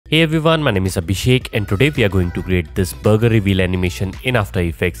Hey everyone, my name is Abhishek and today we are going to create this burger reveal animation in After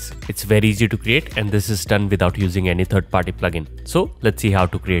Effects. It's very easy to create and this is done without using any third-party plugin. So let's see how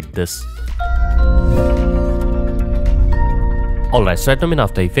to create this. Alright, so right now I'm in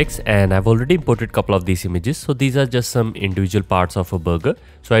After Effects and I've already imported a couple of these images. So these are just some individual parts of a burger.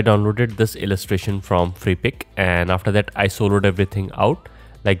 So I downloaded this illustration from FreePic and after that I soloed everything out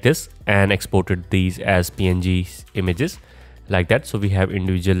like this and exported these as PNG images like that. So we have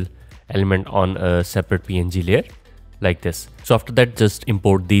individual element on a separate PNG layer like this. So after that just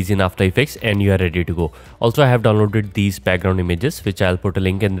import these in After Effects and you are ready to go. Also I have downloaded these background images which I'll put a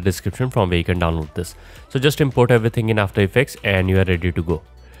link in the description from where you can download this. So just import everything in After Effects and you are ready to go.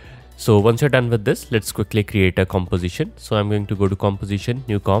 So once you're done with this, let's quickly create a composition. So I'm going to go to composition,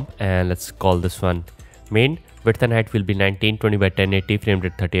 new comp, and let's call this one main. Width and height will be 1920 by 1080, frame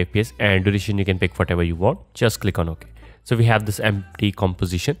rate 30 fps, and duration you can pick whatever you want. Just click on OK. So we have this empty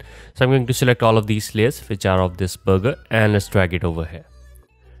composition. So I'm going to select all of these layers which are of this burger and let's drag it over here.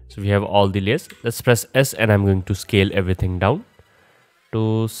 So we have all the layers. Let's press S and I'm going to scale everything down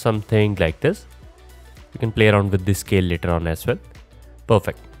to something like this. You can play around with the scale later on as well.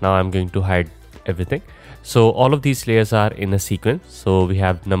 Perfect. Now I'm going to hide everything. So all of these layers are in a sequence. So we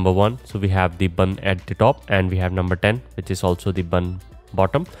have number 1. So we have the bun at the top and we have number 10 which is also the bun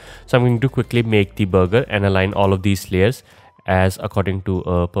bottom. So I'm going to quickly make the burger and align all of these layers as according to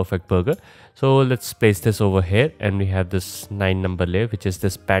a perfect burger. So let's place this over here and we have this 9 number layer which is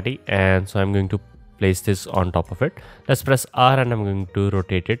this patty, and so I'm going to place this on top of it. Let's press R and I'm going to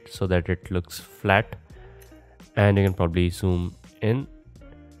rotate it so that it looks flat, and you can probably zoom in.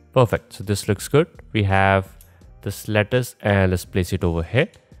 Perfect. So this looks good. We have this lettuce and let's place it over here.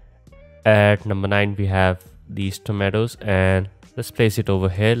 At number 9 we have these tomatoes and let's place it over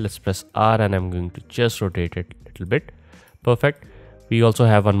here. Let's press R and I'm going to just rotate it a little bit. Perfect. We also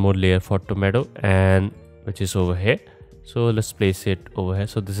have one more layer for tomato and which is over here. So let's place it over here.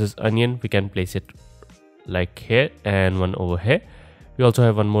 So this is onion. We can place it like here and one over here. We also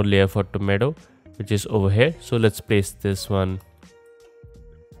have one more layer for tomato which is over here. So let's place this one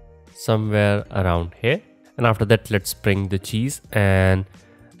somewhere around here. And after that let's bring the cheese and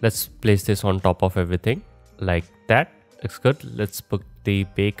let's place this on top of everything like that. Looks good. Let's put the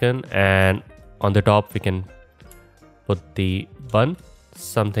bacon and on the top we can put the bun,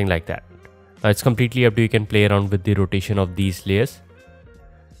 something like that. Now it's completely up to you. You can play around with the rotation of these layers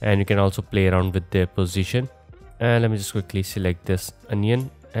and you can also play around with their position. And let me just quickly select this onion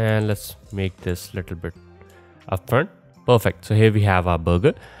and let's make this little bit up front. Perfect. So here we have our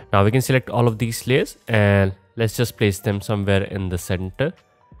burger. Now we can select all of these layers and let's just place them somewhere in the center.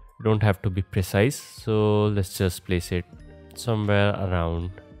 Don't have to be precise, so let's just place it somewhere around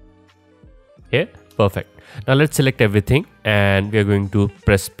here. Perfect. Now let's select everything and we are going to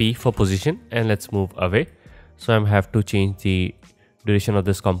press P for position and let's move away. So I have to change the duration of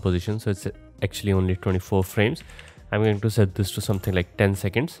this composition, so it's actually only 24 frames. I'm going to set this to something like 10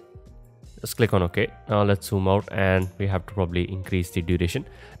 seconds. Just click on OK. Now let's zoom out and we have to probably increase the duration.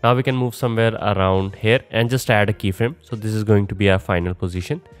 Now we can move somewhere around here and just add a keyframe. So this is going to be our final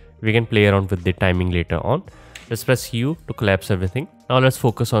position. We can play around with the timing later on. Let's press U to collapse everything. Now let's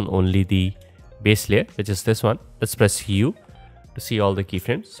focus on only the base layer, which is this one. Let's press U to see all the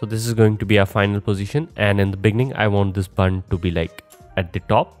keyframes. So this is going to be our final position. And in the beginning, I want this bun to be like at the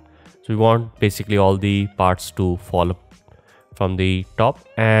top. So we want basically all the parts to fall up from the top.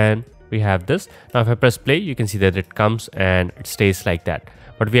 And we have this. Now if I press play, you can see that it comes and it stays like that.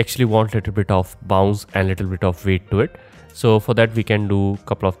 But we actually want a little bit of bounce and a little bit of weight to it. So for that we can do a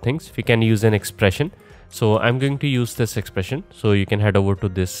couple of things. We can use an expression. So I'm going to use this expression. So you can head over to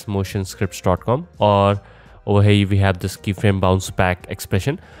this motionscripts.com, or over here we have this keyframe bounce back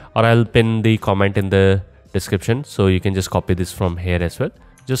expression, or I'll pin the comment in the description. So you can just copy this from here as well.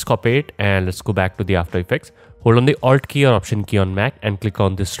 Just copy it and let's go back to the After Effects. Hold on the Alt key or Option key on Mac and click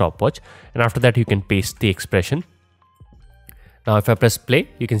on this stopwatch. And after that you can paste the expression. Now if I press play,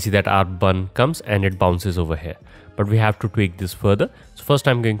 you can see that our bun comes and it bounces over here. But we have to tweak this further. So first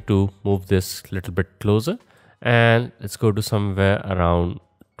I'm going to move this a little bit closer and let's go to somewhere around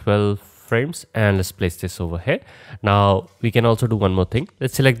 12 frames and let's place this over here. Now we can also do one more thing.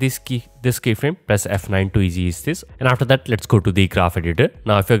 Let's select this keyframe, press F9 to easy ease this. And after that, let's go to the graph editor.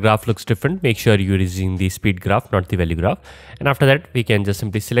 Now if your graph looks different, make sure you're using the speed graph, not the value graph. And after that, we can just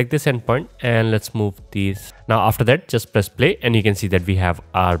simply select this endpoint and let's move these. Now after that, just press play and you can see that we have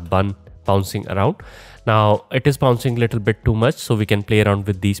our bun bouncing around. Now it is bouncing a little bit too much, so we can play around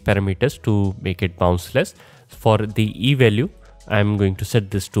with these parameters to make it bounce less. For the E value, I'm going to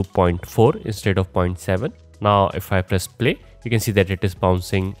set this to 0.4 instead of 0.7. Now if I press play, you can see that it is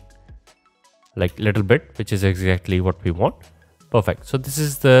bouncing like little bit, which is exactly what we want. Perfect. So this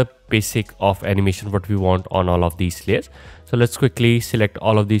is the basic of animation what we want on all of these layers. So let's quickly select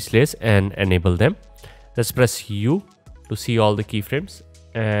all of these layers and enable them. Let's press U to see all the keyframes,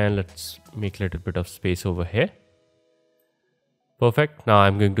 and let's make a little bit of space over here. Perfect. Now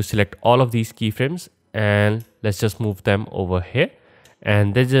I'm going to select all of these keyframes and let's just move them over here,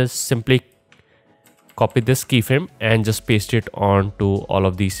 and then just simply copy this keyframe and just paste it onto all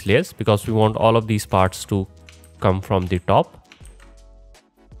of these layers, because we want all of these parts to come from the top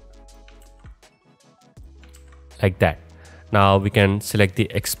like that. Now we can select the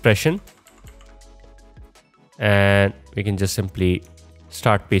expression and we can just simply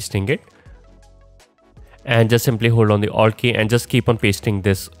start pasting it, and just simply hold on the Alt key and just keep on pasting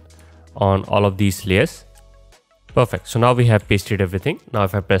this on all of these layers. Perfect. So now we have pasted everything. Now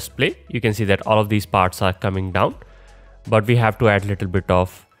if I press play, you can see that all of these parts are coming down, but we have to add a little bit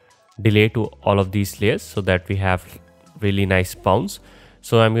of delay to all of these layers so that we have really nice bounce.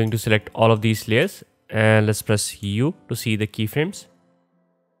 So I'm going to select all of these layers and let's press U to see the keyframes.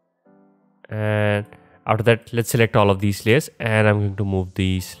 And after that, let's select all of these layers and I'm going to move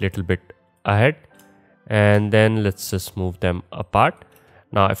these little bit ahead, and then let's just move them apart.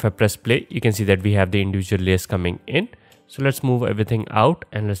 Now if I press play, you can see that we have the individual layers coming in. So let's move everything out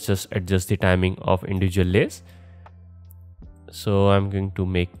and let's just adjust the timing of individual layers. So I'm going to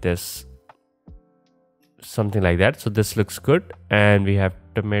make this something like that. So this looks good, and we have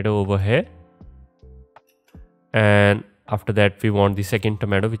tomato over here, and after that we want the second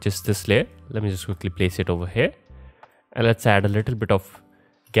tomato, which is this layer. Let me just quickly place it over here, and let's add a little bit of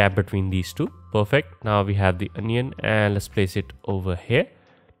gap between these two. Perfect. Now we have the onion and let's place it over here,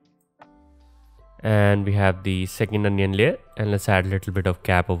 and we have the second onion layer and let's add a little bit of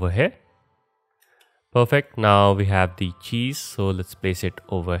gap over here. Perfect. Now we have the cheese, so let's place it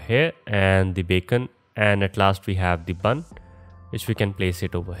over here, and the bacon, and at last we have the bun, which we can place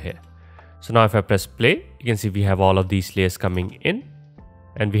it over here. So now if I press play, you can see we have all of these layers coming in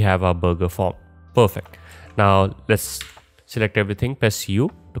and we have our burger form. Perfect. Now let's select everything, press U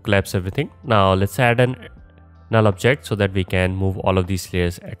to collapse everything. Now let's add an null object so that we can move all of these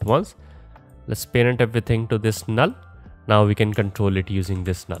layers at once. Let's parent everything to this null. Now we can control it using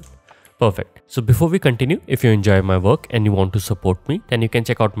this null. Perfect. So before we continue, if you enjoy my work and you want to support me, then you can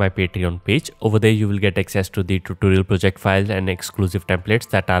check out my Patreon page. Over there you will get access to the tutorial project files and exclusive templates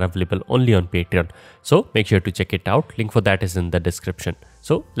that are available only on Patreon. So make sure to check it out. Link for that is in the description.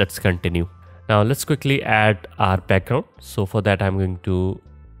 So let's continue. Now let's quickly add our background. So for that I'm going to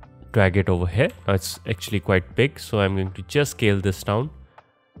drag it over here. Now it's actually quite big, so I'm going to just scale this down,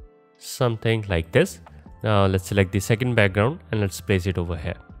 something like this. Now let's select the second background and let's place it over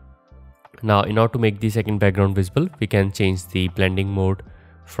here. Now in order to make the second background visible, we can change the blending mode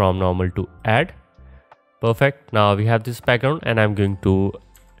from normal to add. Perfect. Now we have this background and I'm going to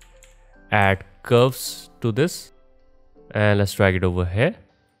add curves to this, and let's drag it over here.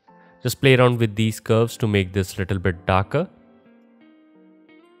 Just play around with these curves to make this little bit darker,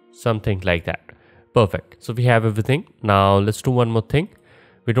 something like that. Perfect. So we have everything. Now let's do one more thing.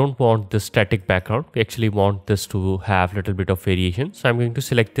 We don't want this static background. We actually want this to have a little bit of variation. So I'm going to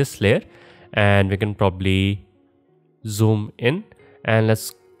select this layer and we can probably zoom in, and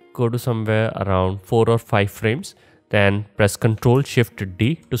let's go to somewhere around 4 or 5 frames. Then press Ctrl Shift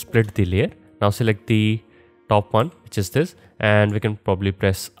D to split the layer. Now select the top one, which is this, and we can probably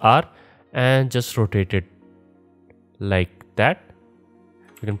press R and just rotate it like that.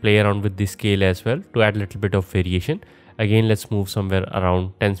 You can play around with the scale as well to add a little bit of variation. Again, let's move somewhere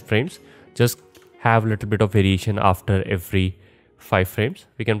around 10 frames. Just have a little bit of variation after every 5 frames.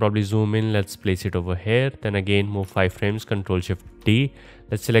 We can probably zoom in. Let's place it over here. Then again, move 5 frames, Ctrl Shift D.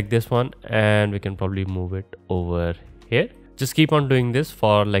 Let's select this one and we can probably move it over here. Just keep on doing this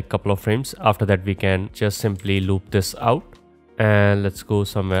for like couple of frames. After that, we can just simply loop this out and let's go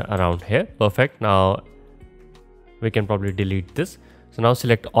somewhere around here. Perfect. Now we can probably delete this. So now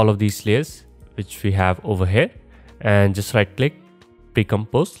select all of these layers which we have over here and just right click,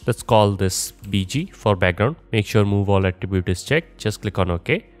 pre-compose. Let's call this BG for background. Make sure move all attribute is checked. Just click on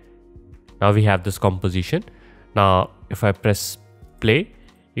OK. Now we have this composition. Now if I press play,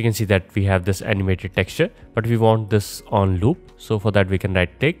 you can see that we have this animated texture, but we want this on loop. So for that we can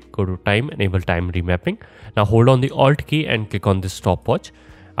right click, go to time, enable time remapping. Now hold on the Alt key and click on this stopwatch.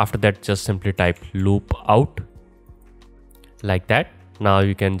 After that, just simply type loop out like that. Now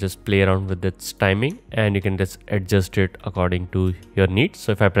you can just play around with its timing and you can just adjust it according to your needs.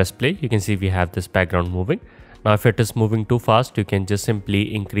 So if I press play, you can see we have this background moving. Now if it is moving too fast, you can just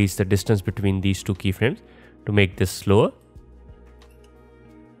simply increase the distance between these two keyframes to make this slower.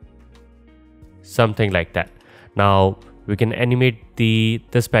 Something like that. Now we can animate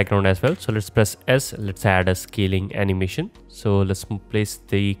this background as well. So let's press S. Let's add a scaling animation. So let's place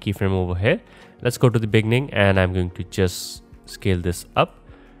the keyframe over here. Let's go to the beginning and I'm going to just scale this up.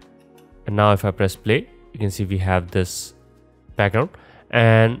 And now if I press play, you can see we have this background.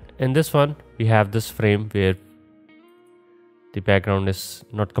 And in this one, we have this frame where the background is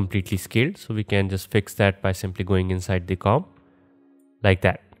not completely scaled. So we can just fix that by simply going inside the comp like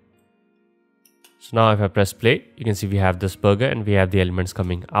that. So now if I press play, you can see we have this burger and we have the elements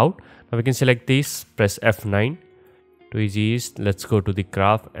coming out. Now we can select these, press F9 to easy ease. Let's go to the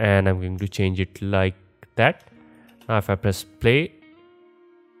graph and I'm going to change it like that. Now if I press play,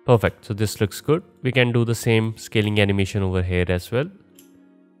 perfect. So this looks good. We can do the same scaling animation over here as well.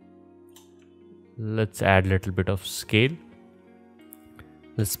 Let's add a little bit of scale.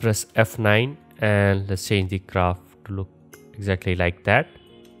 Let's press F9 and let's change the graph to look exactly like that.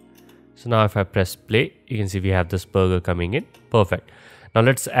 So now if I press play, you can see we have this burger coming in. Perfect. Now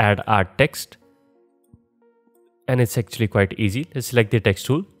let's add our text. And it's actually quite easy. Let's select the text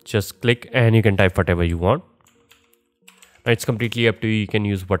tool. Just click and you can type whatever you want. Now it's completely up to you. You can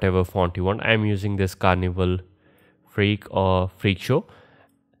use whatever font you want. I'm using this Carnival Freak or Freak Show.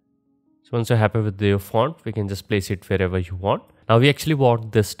 So once you're happy with your font, we can just place it wherever you want. Now we actually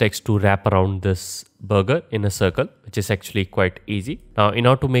want this text to wrap around this burger in a circle, which is actually quite easy. Now in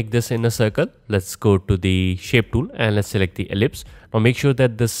order to make this in a circle, let's go to the shape tool and let's select the ellipse. Now make sure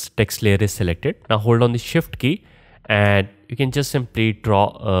that this text layer is selected. Now hold on the shift key and you can just simply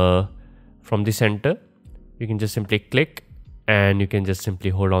draw from the center. You can just simply click and you can just simply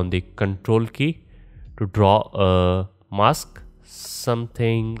hold on the control key to draw a mask,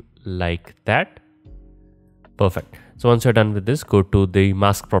 something like that. Perfect. So once you're done with this, go to the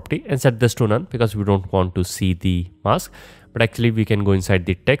mask property and set this to none because we don't want to see the mask. But actually we can go inside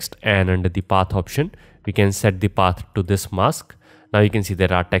the text and under the path option, we can set the path to this mask. Now you can see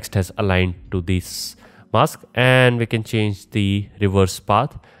that our text has aligned to this mask and we can change the reverse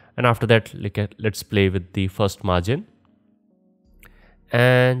path. And after that, let's play with the first margin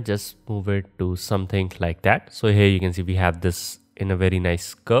and just move it to something like that. So here you can see we have this in a very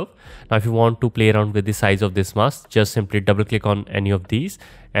nice curve. Now if you want to play around with the size of this mask, just simply double click on any of these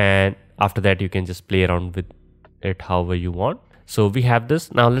and after that you can just play around with it however you want. So we have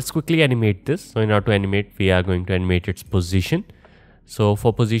this. Now let's quickly animate this. So in order to animate, we are going to animate its position. So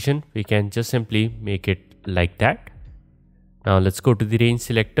for position, we can just simply make it like that. Now let's go to the range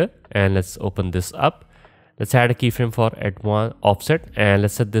selector and let's open this up. Let's add a keyframe for advanced offset and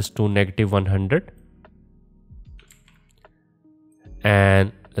let's set this to -100.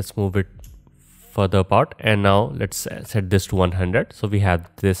 And let's move it further apart and now let's set this to 100. So we have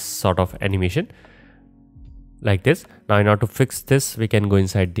this sort of animation like this. Now in order to fix this, we can go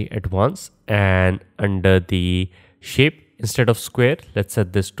inside the advanced and under the shape, instead of square, let's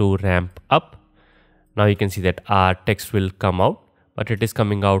set this to ramp up. Now you can see that our text will come out, but it is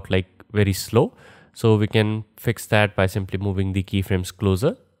coming out like very slow. So we can fix that by simply moving the keyframes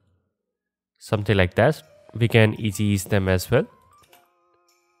closer, something like that. We can easy ease them as well,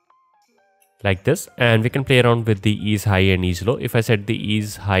 like this, and we can play around with the ease high and ease low. If I set the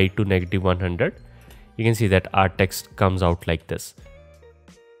ease high to -100, you can see that our text comes out like this.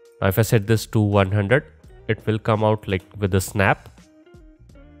 Now if I set this to 100, it will come out like with a snap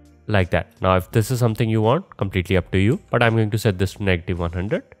like that. Now if this is something you want, completely up to you, but I'm going to set this to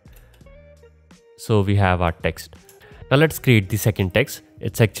 -100. So we have our text. Now let's create the second text.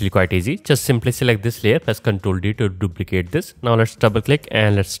 It's actually quite easy. Just simply select this layer, press Ctrl D to duplicate this. Now let's double click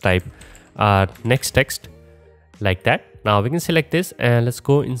and let's type our next text like that. Now we can select this and let's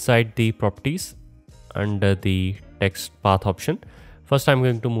go inside the properties under the text path option. First I'm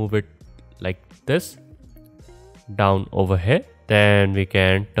going to move it like this down over here. Then we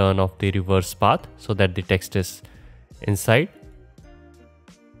can turn off the reverse path so that the text is inside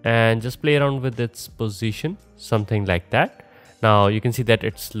and just play around with its position, something like that. Now you can see that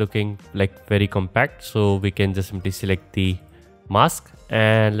it's looking like very compact, so we can just simply select the mask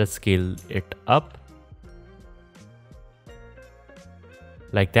and let's scale it up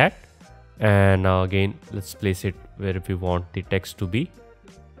like that. And now again, let's place it where we want the text to be.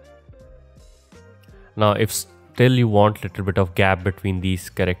 Now if still you want little bit of gap between these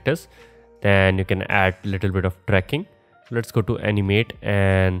characters, then you can add little bit of tracking. Let's go to Animate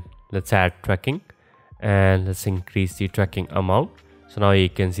and let's add tracking and let's increase the tracking amount. So now you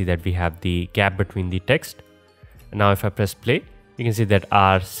can see that we have the gap between the text. And now if I press play, you can see that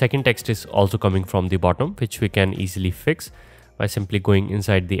our second text is also coming from the bottom, which we can easily fix by simply going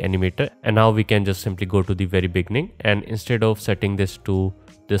inside the animator. And now we can just simply go to the very beginning, and instead of setting this to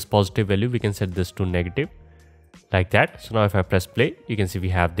this positive value, we can set this to negative, like that. So now if I press play, you can see we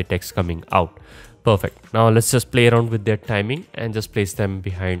have the text coming out. Perfect. Now let's just play around with their timing and just place them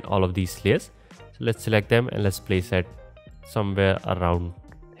behind all of these layers. So let's select them and let's place it somewhere around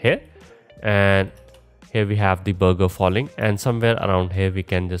here. And here we have the burger falling, and somewhere around here we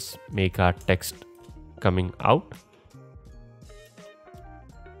can just make our text coming out.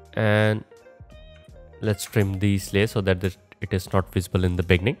 And let's trim these layers so that it is not visible in the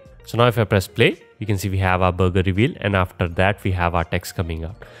beginning. So now if I press play, you can see we have our burger reveal, and after that we have our text coming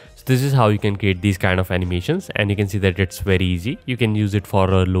out. So this is how you can create these kind of animations, and you can see that it's very easy. You can use it for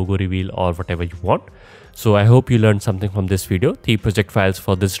a logo reveal or whatever you want. So I hope you learned something from this video. The project files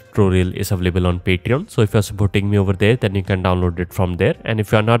for this tutorial is available on Patreon. So if you're supporting me over there, then you can download it from there. And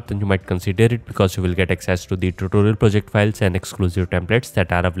if you're not, then you might consider it, because you will get access to the tutorial project files and exclusive templates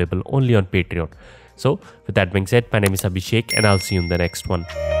that are available only on Patreon. So with that being said, my name is Abhishek, and I'll see you in the next one.